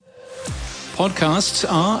Podcasts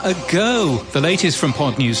are a go. The latest from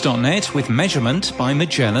podnews.net with measurement by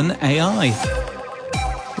Magellan AI.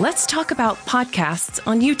 Let's talk about podcasts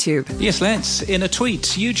on YouTube. Yes, let's. In a tweet,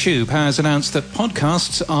 YouTube has announced that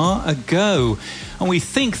podcasts are a go. And we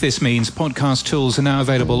think this means podcast tools are now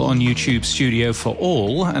available on YouTube Studio for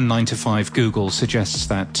all, and 9to5 Google suggests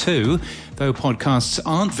that too, though podcasts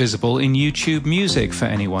aren't visible in YouTube Music for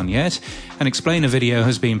anyone yet. An explainer video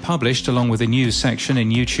has been published along with a news section in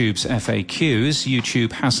YouTube's FAQs.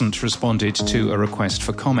 YouTube hasn't responded to a request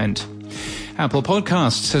for comment. Apple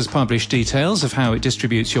Podcasts has published details of how it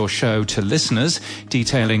distributes your show to listeners,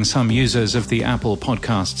 detailing some users of the Apple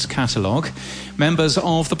Podcasts catalogue. Members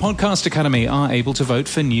of the Podcast Academy are able to vote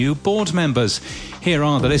for new board members. Here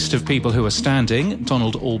are the list of people who are standing: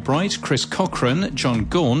 Donald Albright, Chris Cochran, John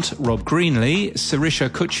Gaunt, Rob Greenlee, Sirisha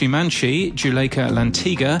Kuchimanchi, Juleka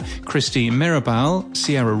Lantiga, Christy Mirabal,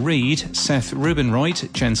 Sierra Reid, Seth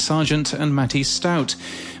Rubinroyd, Jen Sargent and Matty Stout.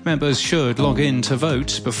 Members should log in to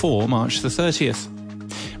vote before March the 30th.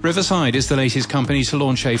 Riverside is the latest company to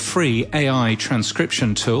launch a free AI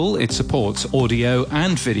transcription tool. It supports audio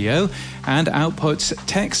and video and outputs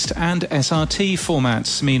text and SRT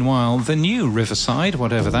formats. Meanwhile, the new Riverside,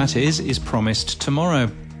 whatever that is promised tomorrow.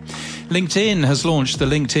 LinkedIn has launched the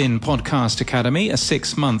LinkedIn Podcast Academy, a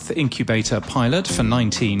 6-month incubator pilot for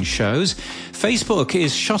 19 shows. Facebook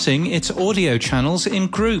is shutting its audio channels in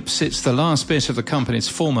groups. It's the last bit of the company's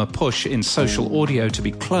former push in social audio to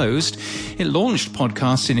be closed. It launched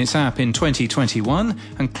podcasts in its app in 2021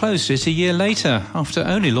 and closed it a year later after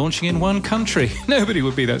only launching in one country. Nobody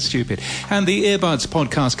would be that stupid. And the Earbuds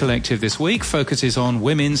Podcast Collective this week focuses on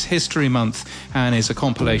Women's History Month and is a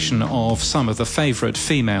compilation of some of the favourite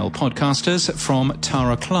female podcasters from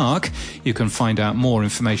Tara Clark. You can find out more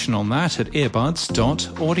information on that at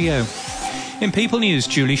earbuds.audio. In People News,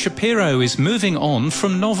 Julie Shapiro is moving on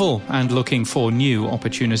from Novel and looking for new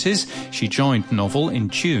opportunities. She joined Novel in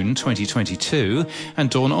June 2022,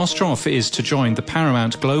 and Dawn Ostroff is to join the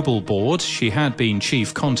Paramount Global Board. She had been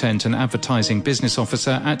Chief Content and Advertising Business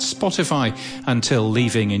Officer at Spotify until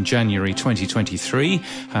leaving in January 2023.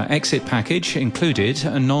 Her exit package included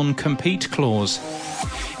a non-compete clause.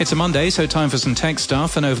 It's a Monday, so time for some tech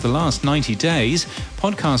stuff, and over the last 90 days,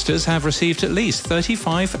 podcasters have received at least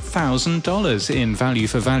 $35,000 in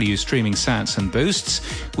value-for-value streaming sats and boosts.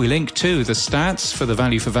 We link to the stats for the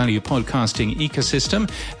value-for-value podcasting ecosystem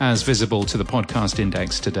as visible to the Podcast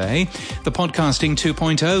Index today. The Podcasting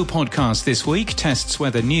 2.0 podcast this week tests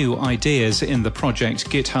whether new ideas in the project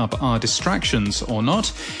GitHub are distractions or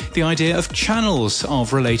not, the idea of channels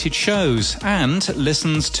of related shows, and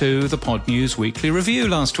listens to the Pod News Weekly Review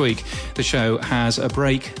last week. The show has a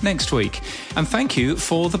break next week. And thank you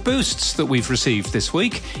for the boosts that we've received this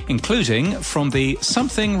week, including from the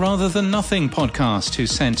Something Rather Than Nothing podcast, who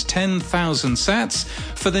sent 10,000 sats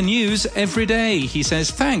for the news every day. He says,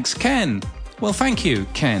 "Thanks, Ken." Well, thank you,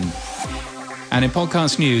 Ken. And in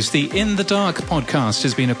podcast news, the In the Dark podcast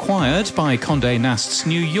has been acquired by Condé Nast's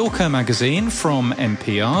New Yorker magazine from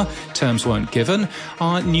NPR. Terms weren't given.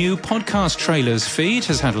 Our new podcast trailers feed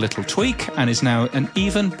has had a little tweak and is now an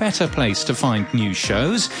even better place to find new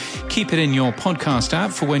shows. Keep it in your podcast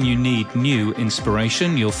app for when you need new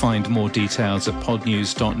inspiration. You'll find more details at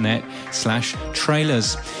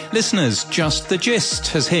podnews.net/trailers. Listeners, Just the Gist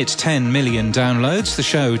has hit 10 million downloads. The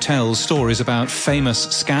show tells stories about famous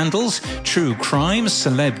scandals, true crime,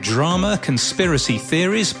 celeb drama, conspiracy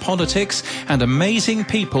theories, politics, and amazing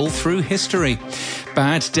people through history.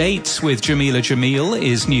 Bad Dates with Jamila Jamil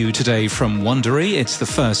is new today from Wondery. It's the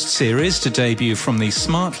first series to debut from the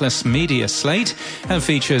Smartless Media slate and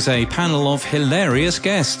features a panel of hilarious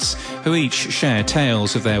guests who each share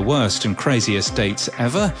tales of their worst and craziest dates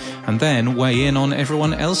ever and then weigh in on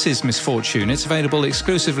everyone else's misfortune. It's available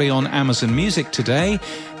exclusively on Amazon Music today,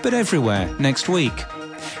 but everywhere next week.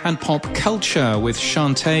 And Pop Culture with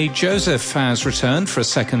Shantae Joseph has returned for a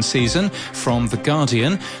second season from The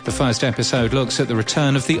Guardian. The first episode looks at the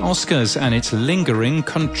return of the Oscars and its lingering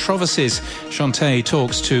controversies. Shantae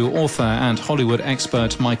talks to author and Hollywood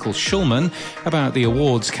expert Michael Schulman about the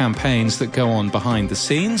awards campaigns that go on behind the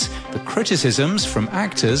scenes, the criticisms from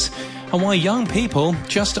actors, and why young people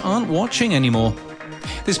just aren't watching anymore.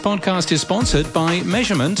 This podcast is sponsored by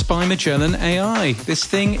Measurement by Magellan AI. This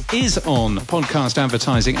thing is on podcast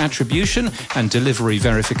advertising attribution and delivery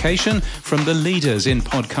verification from the leaders in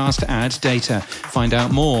podcast ad data. Find out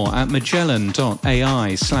more at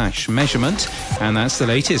magellan.ai/measurement. And that's the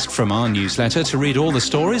latest from our newsletter. To read all the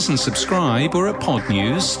stories and subscribe, we're at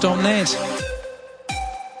podnews.net.